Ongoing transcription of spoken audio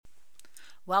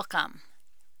Welcome.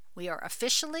 We are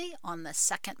officially on the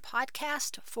second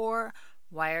podcast for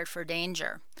Wired for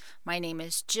Danger. My name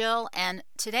is Jill, and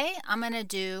today I'm going to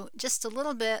do just a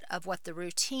little bit of what the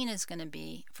routine is going to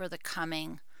be for the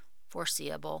coming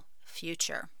foreseeable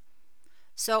future.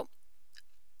 So,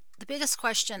 the biggest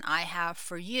question I have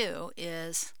for you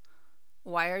is,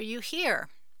 why are you here?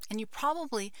 And you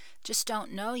probably just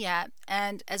don't know yet.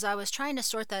 And as I was trying to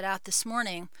sort that out this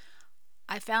morning,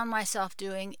 I found myself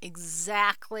doing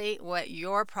exactly what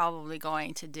you're probably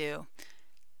going to do.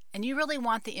 And you really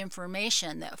want the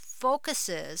information that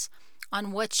focuses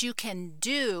on what you can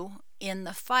do in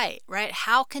the fight, right?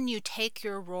 How can you take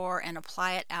your roar and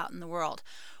apply it out in the world?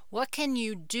 What can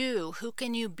you do? Who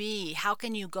can you be? How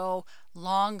can you go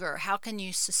longer? How can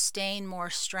you sustain more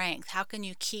strength? How can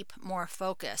you keep more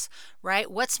focus,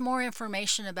 right? What's more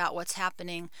information about what's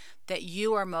happening that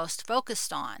you are most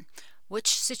focused on? Which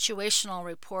situational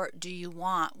report do you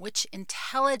want? Which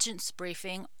intelligence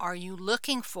briefing are you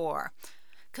looking for?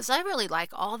 Because I really like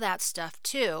all that stuff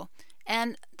too.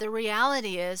 And the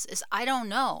reality is I don't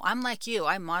know. I'm like you.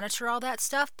 I monitor all that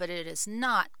stuff, but it is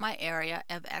not my area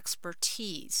of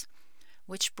expertise.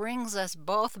 Which brings us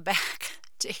both back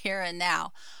to here and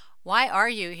now. Why are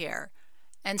you here?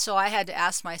 And so I had to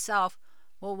ask myself,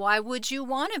 well, why would you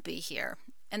want to be here?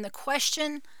 And the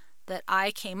question that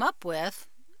I came up with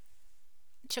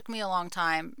took me a long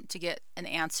time to get an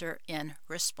answer in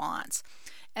response.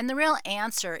 And the real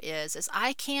answer is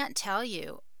I can't tell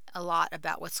you a lot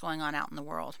about what's going on out in the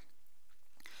world.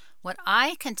 What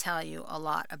I can tell you a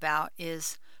lot about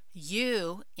is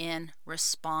you in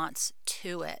response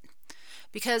to it.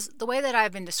 Because the way that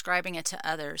I've been describing it to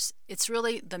others, it's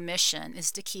really the mission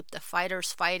is to keep the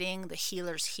fighters fighting, the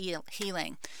healers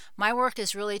healing. My work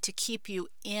is really to keep you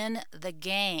in the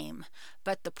game.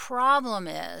 But the problem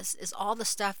is all the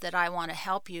stuff that I want to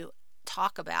help you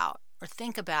talk about or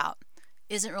think about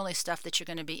isn't really stuff that you're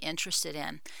going to be interested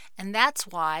in. And that's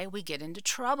why we get into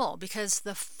trouble, because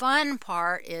the fun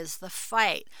part is the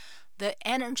fight. The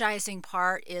energizing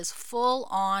part is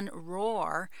full-on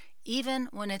roar, even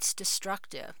when it's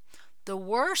destructive. The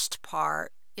worst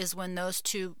part is when those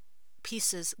two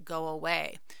pieces go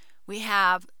away. We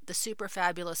have the super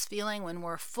fabulous feeling when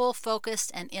we're full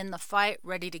focused and in the fight,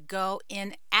 ready to go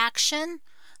in action.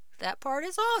 That part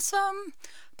is awesome.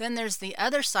 Then there's the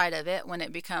other side of it when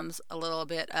it becomes a little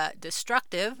bit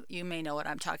destructive. You may know what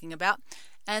I'm talking about.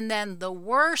 And then the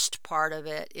worst part of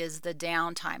it is the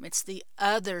downtime. It's the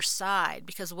other side,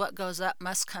 because what goes up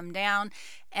must come down,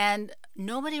 and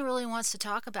nobody really wants to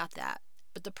talk about that.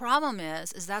 But the problem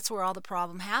is that's where all the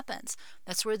problem happens.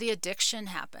 That's where the addiction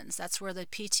happens. That's where the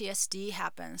PTSD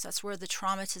happens. That's where the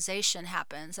traumatization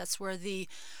happens. That's where the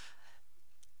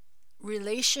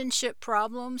relationship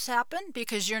problems happen,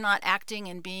 because you're not acting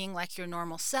and being like your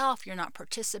normal self. You're not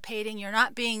participating. You're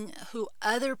not being who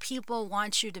other people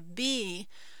want you to be,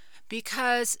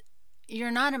 because you're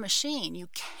not a machine. You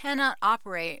cannot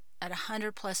operate at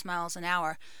 100 plus miles an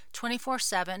hour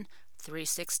 24/7,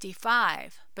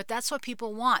 365. But that's what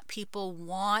people want. People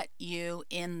want you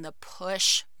in the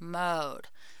push mode.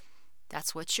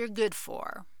 That's what you're good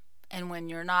for. And when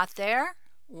you're not there,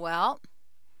 well,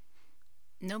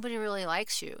 nobody really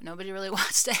likes you. Nobody really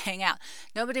wants to hang out.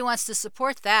 Nobody wants to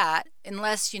support that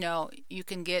unless, you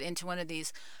can get into one of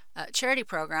these charity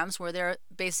programs where they're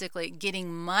basically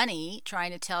getting money trying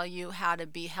to tell you how to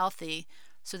be healthy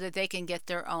so that they can get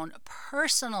their own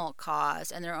personal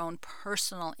cause and their own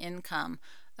personal income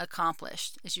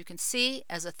accomplished. As you can see,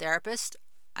 as a therapist,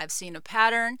 I've seen a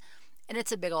pattern, and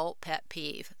it's a big old pet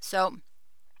peeve. So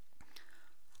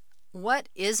what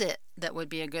is it that would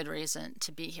be a good reason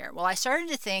to be here? Well, I started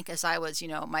to think as I was,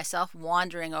 myself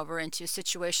wandering over into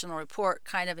situational report,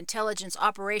 kind of intelligence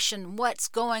operation, what's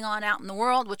going on out in the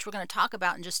world, which we're going to talk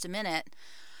about in just a minute.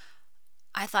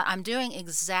 I thought, I'm doing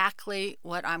exactly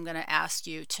what I'm going to ask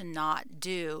you to not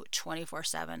do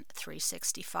 24/7,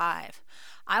 365.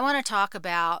 I want to talk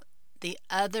about the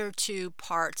other two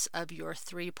parts of your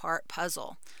three-part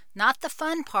puzzle. Not the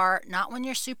fun part, not when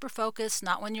you're super focused,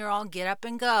 not when you're all get up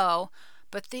and go,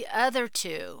 but the other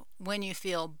two, when you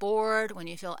feel bored, when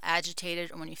you feel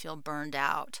agitated, or when you feel burned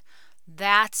out.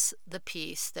 That's the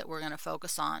piece that we're going to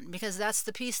focus on, because that's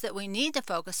the piece that we need to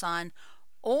focus on,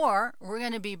 or we're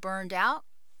going to be burned out.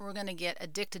 We're going to get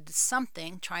addicted to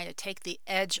something, trying to take the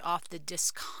edge off the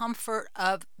discomfort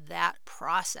of that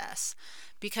process.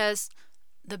 Because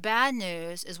the bad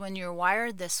news is when you're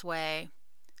wired this way,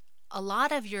 a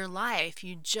lot of your life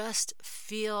you just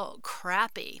feel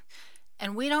crappy.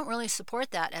 And we don't really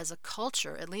support that as a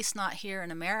culture, at least not here in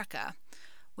America.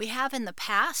 We have in the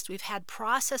past, we've had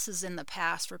processes in the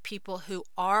past for people who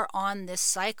are on this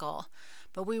cycle,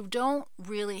 But we don't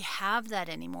really have that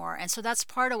anymore. And so that's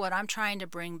part of what I'm trying to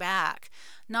bring back.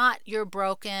 Not you're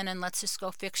broken and let's just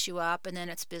go fix you up and then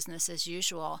it's business as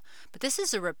usual. But this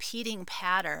is a repeating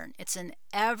pattern. It's an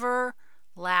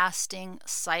everlasting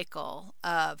cycle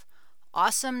of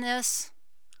awesomeness,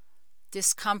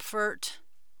 discomfort,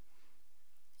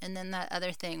 and then that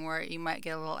other thing where you might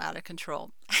get a little out of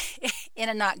control in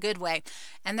a not good way.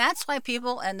 And that's why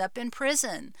people end up in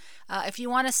prison. If you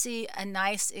want to see a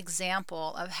nice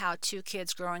example of how two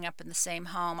kids growing up in the same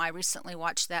home, I recently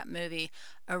watched that movie,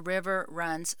 A River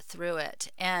Runs Through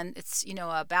It. And it's,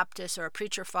 a Baptist or a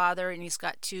preacher father, and he's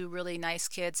got two really nice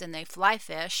kids, and they fly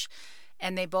fish.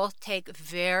 And they both take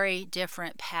very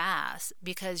different paths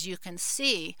because you can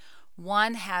see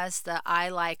one has the I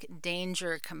like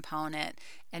danger component,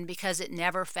 and because it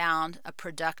never found a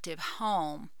productive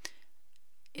home,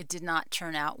 it did not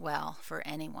turn out well for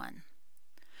anyone.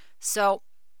 So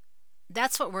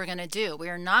that's what we're going to do. We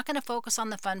are not going to focus on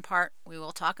the fun part. We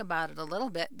will talk about it a little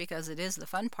bit because it is the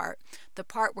fun part. The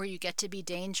part where you get to be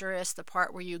dangerous, the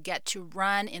part where you get to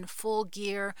run in full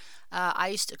gear. I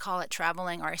used to call it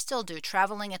traveling, or I still do,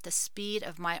 traveling at the speed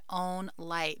of my own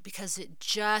light, because it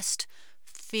just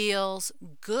feels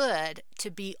good to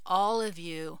be all of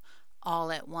you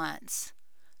all at once.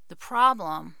 The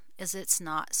problem is it's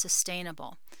not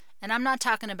sustainable. And I'm not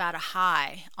talking about a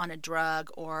high on a drug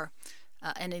or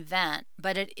an event,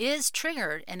 but it is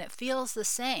triggered and it feels the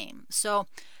same. So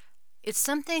it's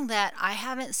something that I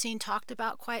haven't seen talked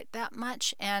about quite that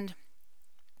much, and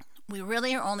we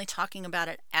really are only talking about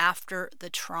it after the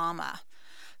trauma.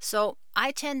 So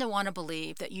I tend to want to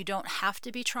believe that you don't have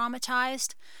to be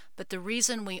traumatized, but the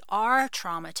reason we are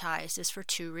traumatized is for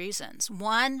two reasons.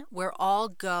 One, we're all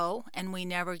go and we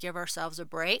never give ourselves a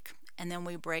break, and then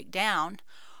we break down.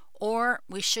 Or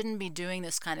we shouldn't be doing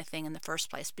this kind of thing in the first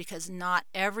place, because not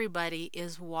everybody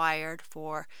is wired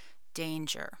for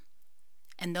danger.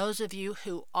 And those of you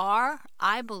who are,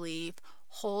 I believe,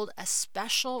 hold a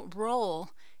special role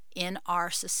in our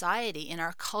society, in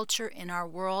our culture, in our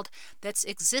world that's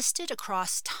existed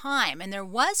across time. And there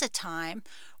was a time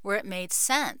where it made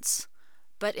sense.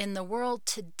 But in the world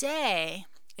today,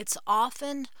 it's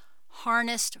often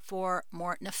harnessed for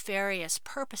more nefarious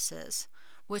purposes,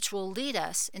 which will lead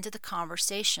us into the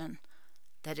conversation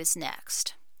that is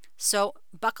next. So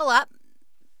buckle up.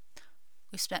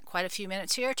 We spent quite a few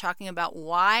minutes here talking about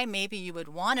why maybe you would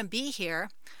want to be here.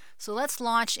 So let's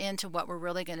launch into what we're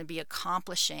really going to be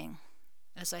accomplishing,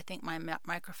 as I think my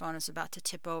microphone is about to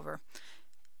tip over,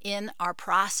 in our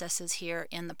processes here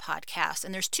in the podcast.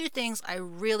 And there's two things I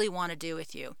really want to do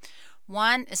with you.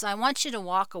 One is I want you to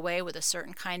walk away with a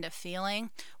certain kind of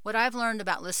feeling. What I've learned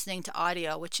about listening to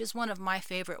audio, which is one of my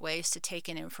favorite ways to take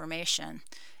in information,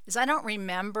 is I don't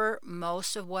remember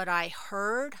most of what I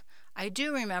heard. I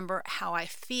do remember how I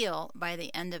feel by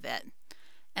the end of it.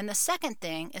 And the second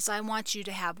thing is I want you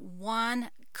to have one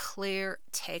clear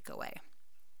takeaway.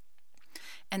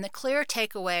 And the clear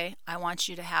takeaway I want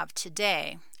you to have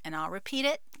today, and I'll repeat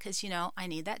it because I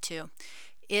need that too,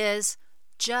 is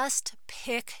just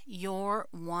pick your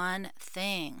one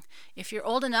thing. If you're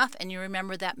old enough and you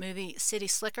remember that movie City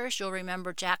Slickers, you'll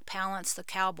remember Jack Palance, the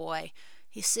cowboy.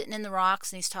 He's sitting in the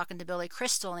rocks and he's talking to Billy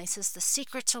Crystal, and he says, the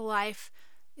secret to life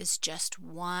is just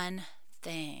one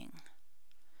thing.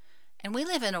 And we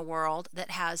live in a world that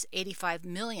has 85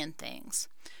 million things.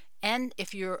 And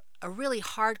if you're a really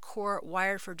hardcore,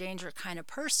 wired for danger kind of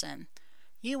person,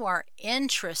 you are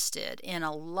interested in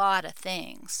a lot of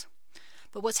things.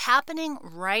 But what's happening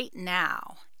right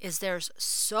now is there's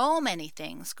so many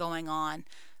things going on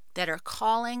that are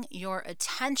calling your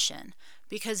attention,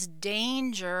 because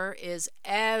danger is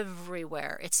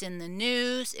everywhere. It's in the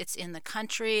news, it's in the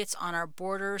country, it's on our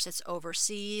borders, it's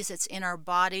overseas, it's in our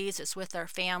bodies, it's with our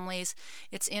families,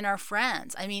 it's in our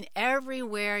friends. I mean,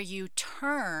 everywhere you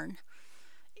turn,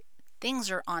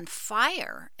 things are on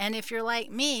fire. And if you're like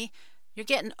me, you're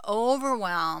getting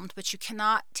overwhelmed, but you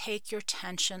cannot take your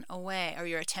attention away.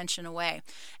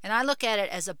 And I look at it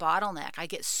as a bottleneck. I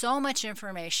get so much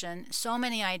information, so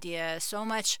many ideas, so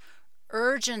much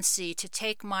urgency to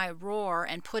take my roar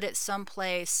and put it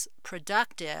someplace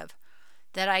productive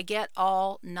that I get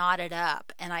all knotted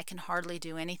up and I can hardly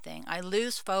do anything. I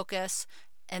lose focus,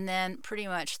 and then pretty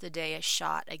much the day is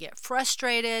shot. I get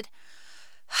frustrated,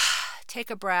 take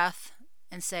a breath,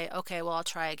 and say, okay, well, I'll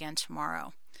try again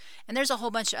tomorrow. And there's a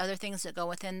whole bunch of other things that go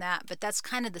within that, but that's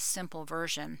kind of the simple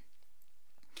version.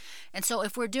 And so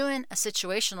if we're doing a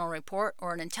situational report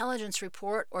or an intelligence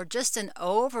report or just an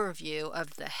overview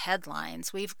of the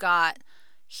headlines, we've got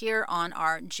here on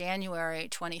our January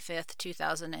 25th,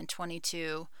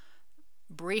 2022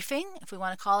 briefing, if we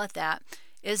want to call it that,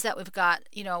 is that we've got,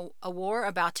 a war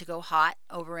about to go hot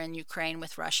over in Ukraine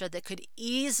with Russia that could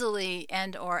easily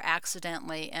and or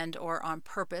accidentally and or on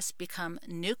purpose become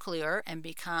nuclear and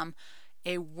become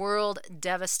a world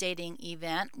devastating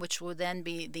event, which will then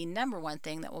be the number one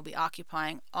thing that will be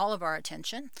occupying all of our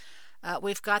attention.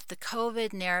 We've got the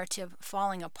COVID narrative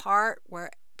falling apart where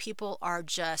people are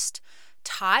just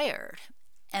tired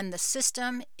and the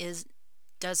system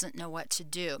doesn't know what to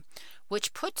do,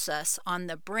 which puts us on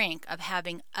the brink of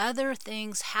having other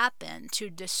things happen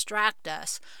to distract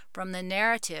us from the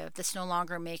narrative that's no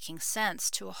longer making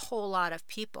sense to a whole lot of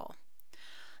people.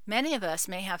 Many of us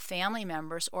may have family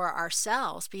members or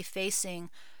ourselves be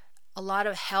facing a lot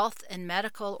of health and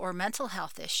medical or mental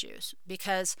health issues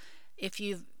because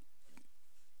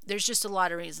there's just a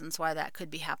lot of reasons why that could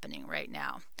be happening right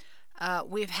now.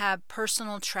 We've had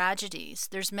personal tragedies.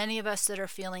 There's many of us that are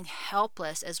feeling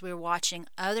helpless as we're watching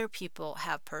other people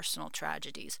have personal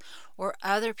tragedies or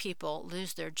other people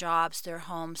lose their jobs, their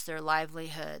homes, their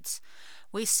livelihoods.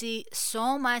 We see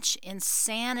so much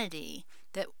insanity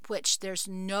that which there's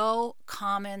no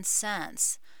common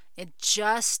sense. It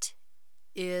just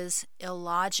is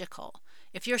illogical.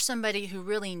 If you're somebody who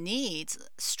really needs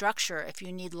structure, if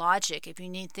you need logic, if you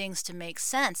need things to make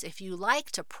sense, if you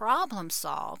like to problem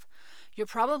solve, you're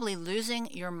probably losing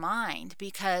your mind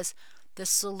because the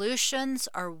solutions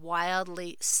are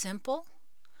wildly simple,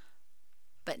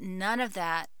 but none of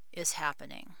that is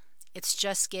happening. It's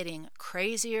just getting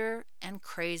crazier and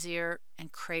crazier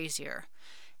and crazier.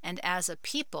 And as a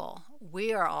people,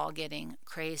 we are all getting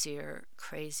crazier,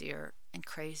 crazier, and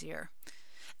crazier.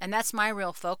 And that's my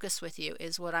real focus with you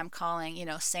is what I'm calling,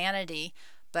 sanity,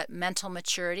 but mental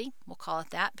maturity. We'll call it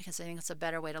that because I think it's a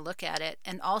better way to look at it.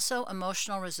 And also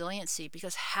emotional resiliency,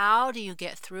 because how do you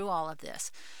get through all of this?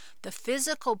 The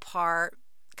physical part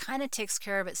kind of takes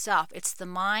care of itself. It's the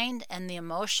mind and the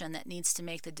emotion that needs to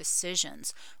make the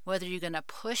decisions, whether you're going to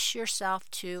push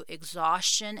yourself to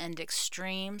exhaustion and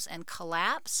extremes and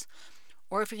collapse,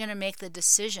 or if you're going to make the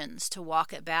decisions to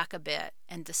walk it back a bit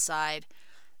and decide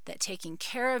that taking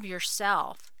care of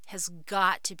yourself has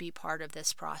got to be part of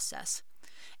this process.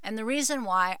 And the reason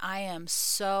why I am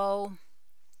so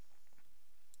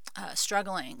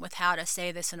struggling with how to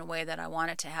say this in a way that I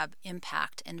want it to have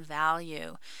impact and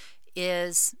value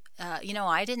is,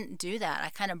 I didn't do that. I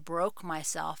kind of broke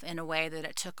myself in a way that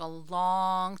it took a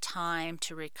long time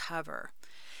to recover.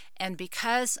 And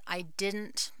because I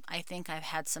didn't, I think I've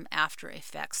had some after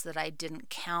effects that I didn't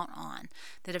count on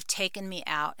that have taken me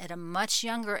out at a much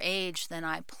younger age than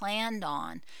I planned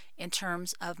on in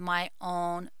terms of my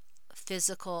own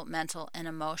physical, mental, and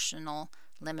emotional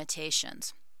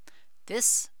limitations.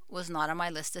 This was not on my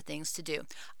list of things to do.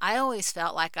 I always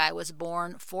felt like I was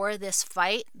born for this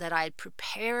fight, that I'd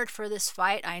prepared for this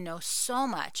fight. I know so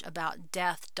much about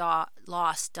death,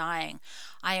 loss, dying.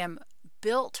 I am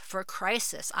built for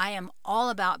crisis. I am all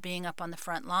about being up on the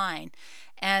front line.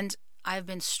 And I've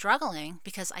been struggling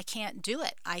because I can't do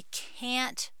it. I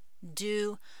can't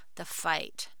do the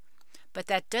fight. But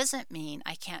that doesn't mean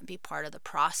I can't be part of the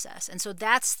process. And so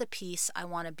that's the piece I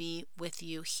want to be with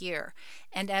you here.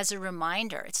 And as a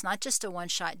reminder, it's not just a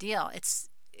one-shot deal.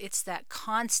 It's that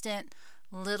constant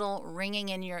little ringing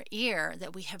in your ear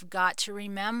that we have got to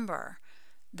remember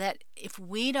that if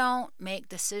we don't make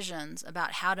decisions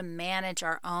about how to manage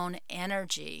our own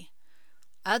energy,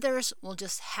 others will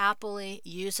just happily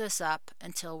use us up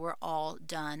until we're all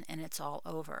done and it's all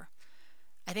over.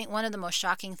 I think one of the most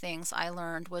shocking things I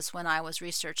learned was when I was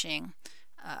researching,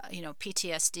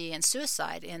 PTSD and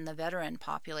suicide in the veteran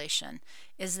population,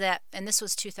 is that, and this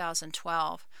was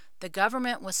 2012, the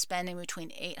government was spending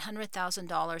between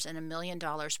 $800,000 and $1 million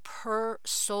per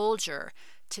soldier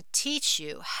to teach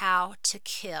you how to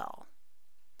kill.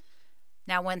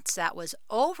 Now, once that was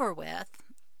over with,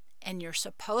 and you're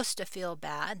supposed to feel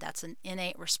bad, that's an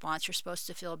innate response, you're supposed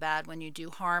to feel bad when you do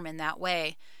harm in that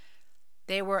way,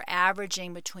 they were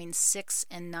averaging between $6,000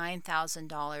 and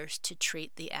 $9,000 to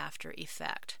treat the after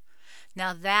effect.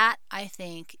 Now that, I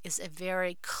think, is a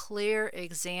very clear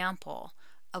example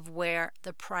of where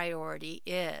the priority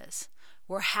is.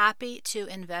 We're happy to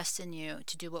invest in you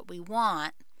to do what we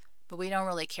want, but we don't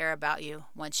really care about you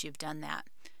once you've done that.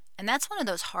 And that's one of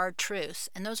those hard truths.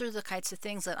 And those are the kinds of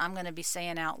things that I'm going to be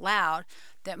saying out loud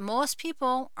that most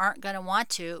people aren't going to want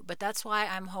to, but that's why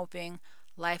I'm hoping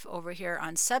Life over here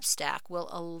on Substack will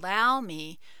allow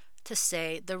me to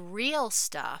say the real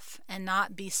stuff and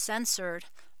not be censored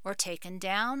or taken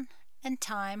down, and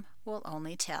time will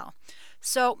only tell.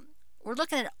 So we're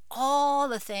looking at all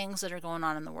the things that are going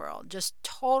on in the world, just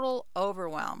total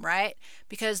overwhelm, right?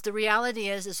 Because the reality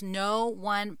is no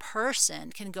one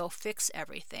person can go fix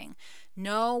everything.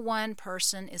 No one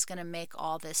person is going to make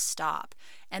all this stop.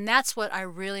 And that's what I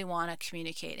really want to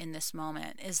communicate in this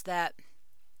moment, is that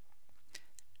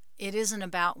it isn't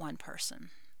about one person.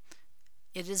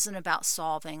 It isn't about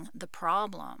solving the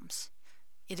problems.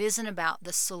 It isn't about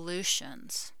the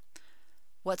solutions.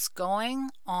 What's going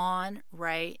on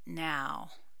right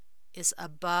now is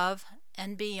above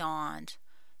and beyond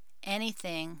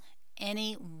anything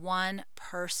any one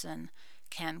person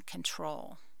can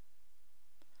control.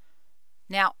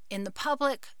 Now, in the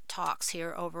public talks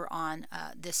here over on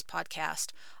this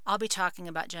podcast, I'll be talking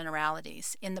about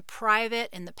generalities. In the private,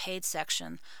 in the paid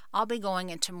section, I'll be going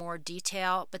into more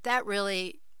detail, but that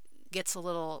really gets a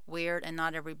little weird and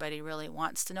not everybody really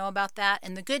wants to know about that.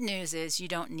 And the good news is you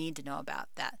don't need to know about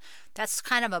that. That's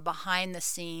kind of a behind the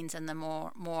scenes and the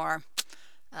more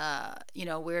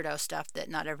weirdo stuff that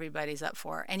not everybody's up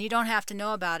for. And you don't have to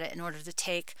know about it in order to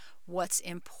take what's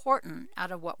important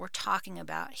out of what we're talking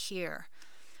about here.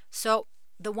 So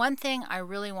the one thing I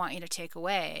really want you to take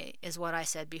away is what I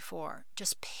said before.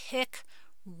 Just pick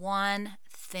one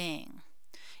thing.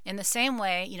 In the same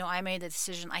way, I made the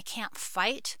decision I can't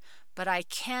fight, but I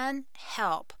can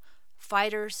help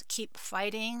fighters keep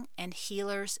fighting and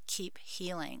healers keep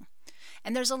healing.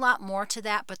 And there's a lot more to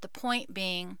that, but the point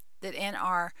being that in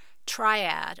our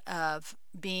triad of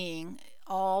being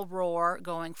all roar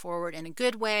going forward in a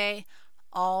good way,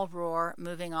 all roar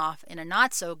moving off in a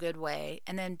not so good way,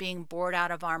 and then being bored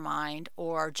out of our mind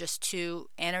or just too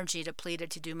energy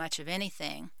depleted to do much of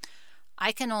anything,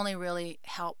 I can only really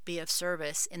help be of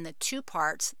service in the two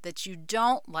parts that you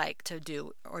don't like to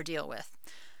do or deal with.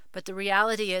 But the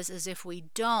reality is if we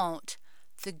don't,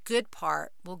 the good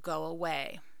part will go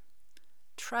away.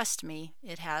 Trust me,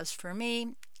 it has for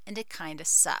me, and it kind of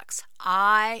sucks.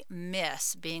 I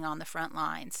miss being on the front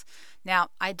lines. Now,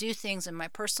 I do things in my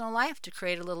personal life to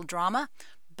create a little drama,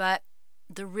 but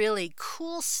the really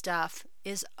cool stuff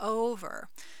is over.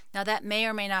 Now, that may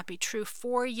or may not be true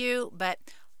for you, but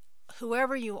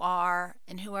whoever you are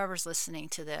and whoever's listening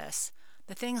to this,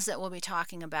 the things that we'll be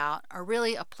talking about are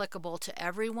really applicable to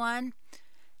everyone.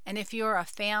 And if you're a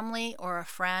family or a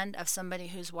friend of somebody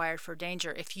who's wired for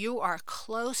danger, if you are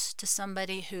close to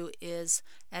somebody who is,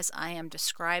 as I am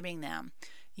describing them,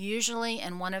 usually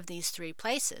in one of these three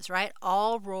places, right?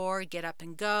 All roar, get up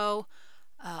and go.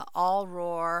 All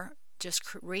roar, just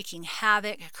wreaking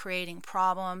havoc, creating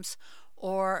problems,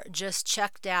 or just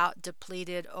checked out,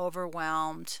 depleted,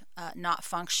 overwhelmed, not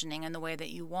functioning in the way that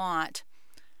you want,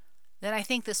 then I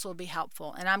think this will be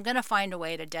helpful. And I'm going to find a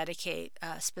way to dedicate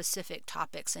specific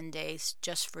topics and days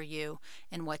just for you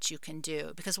and what you can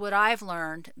do. Because what I've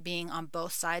learned being on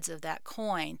both sides of that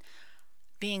coin,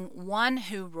 being one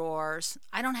who roars,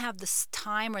 I don't have the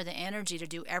time or the energy to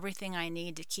do everything I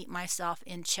need to keep myself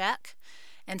in check.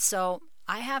 And so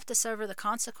I have to suffer the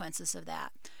consequences of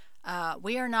that.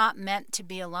 We are not meant to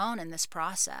be alone in this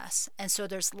process. And so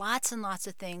there's lots and lots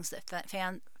of things that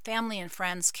family and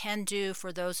friends can do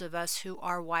for those of us who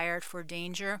are wired for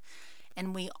danger.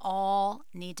 And we all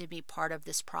need to be part of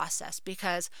this process,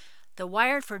 because the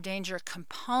wired for danger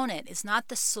component is not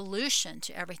the solution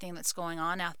to everything that's going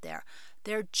on out there.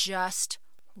 They're just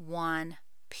one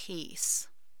piece.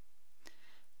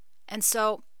 And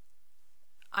so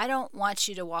I don't want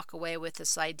you to walk away with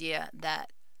this idea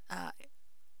that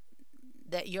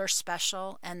you're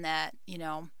special and that,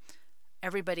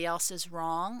 everybody else is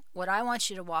wrong. What I want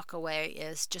you to walk away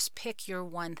is just pick your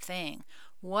one thing.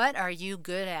 What are you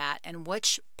good at, and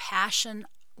what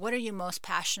are you most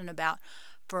passionate about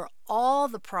for all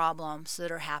the problems that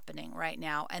are happening right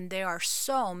now? And there are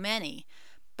so many.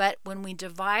 But when we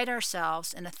divide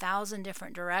ourselves in 1,000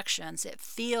 different directions, it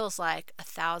feels like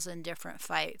 1,000 different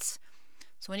fights.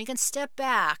 So when you can step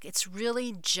back, it's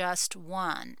really just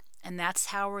one. And that's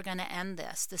how we're going to end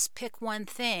this. This pick one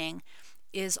thing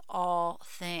is all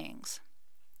things.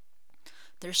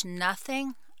 There's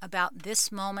nothing about this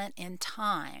moment in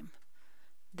time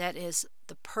that is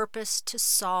the purpose to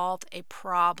solve a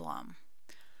problem.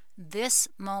 This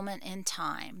moment in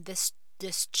time, this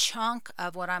chunk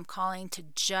of what I'm calling to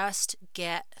just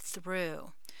get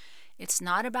through. It's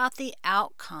not about the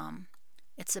outcome,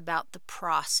 it's about the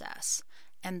process.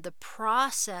 And the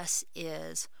process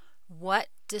is what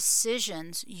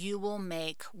decisions you will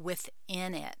make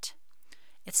within it.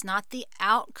 It's not the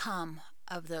outcome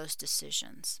of those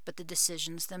decisions, but the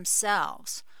decisions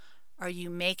themselves. Are you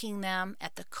making them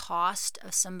at the cost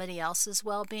of somebody else's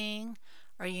well-being?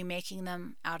 Are you making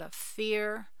them out of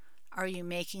fear? Are you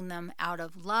making them out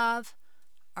of love?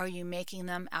 Are you making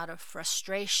them out of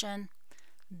frustration?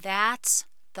 That's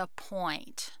the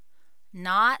point.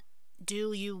 Not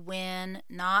do you win,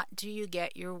 not do you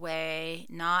get your way,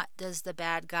 not does the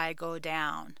bad guy go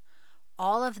down.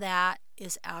 All of that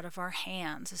is out of our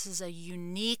hands. This is a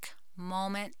unique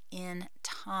moment in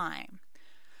time.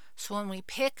 So when we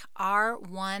pick our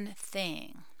one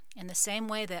thing, in the same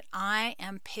way that I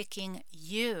am picking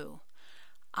you,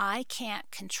 I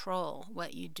can't control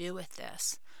what you do with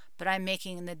this, but I'm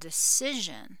making the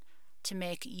decision to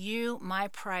make you my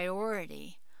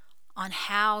priority on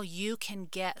how you can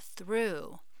get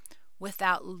through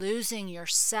without losing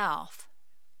yourself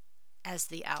as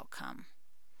the outcome.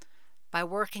 By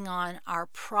working on our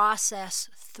process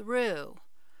through,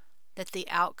 that the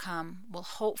outcome will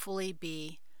hopefully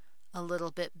be a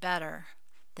little bit better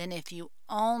than if you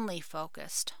only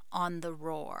focused on the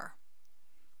roar.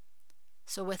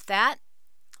 So with that,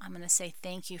 I'm going to say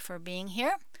thank you for being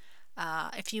here.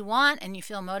 If you want and you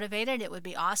feel motivated, it would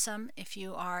be awesome if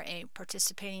you are a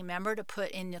participating member to put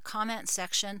in the comment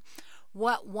section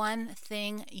what one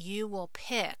thing you will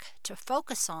pick to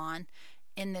focus on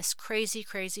in this crazy,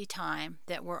 crazy time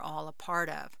that we're all a part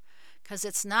of. Because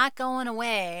it's not going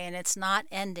away and it's not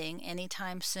ending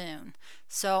anytime soon.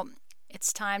 So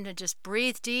it's time to just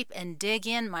breathe deep and dig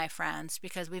in, my friends,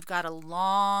 because we've got a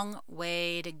long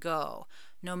way to go.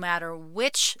 No matter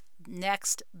which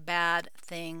next bad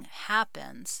thing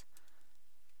happens,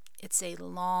 it's a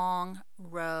long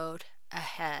road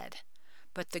ahead.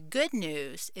 But the good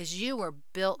news is you were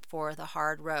built for the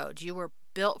hard road. You were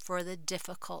built for the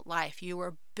difficult life. You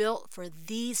were built for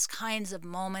these kinds of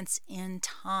moments in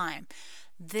time.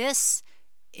 This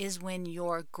is when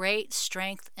your great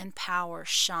strength and power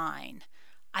shine.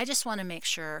 I just want to make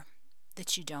sure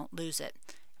that you don't lose it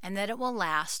and that it will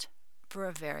last for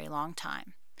a very long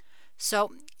time.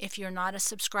 So if you're not a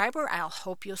subscriber, I'll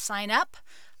hope you'll sign up.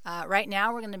 Right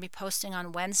now we're going to be posting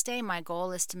on Wednesday. My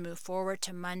goal is to move forward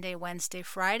to Monday, Wednesday,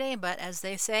 Friday, but as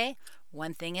they say,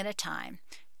 one thing at a time.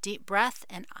 Deep breath,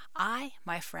 and I,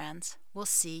 my friends, will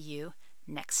see you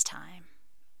next time.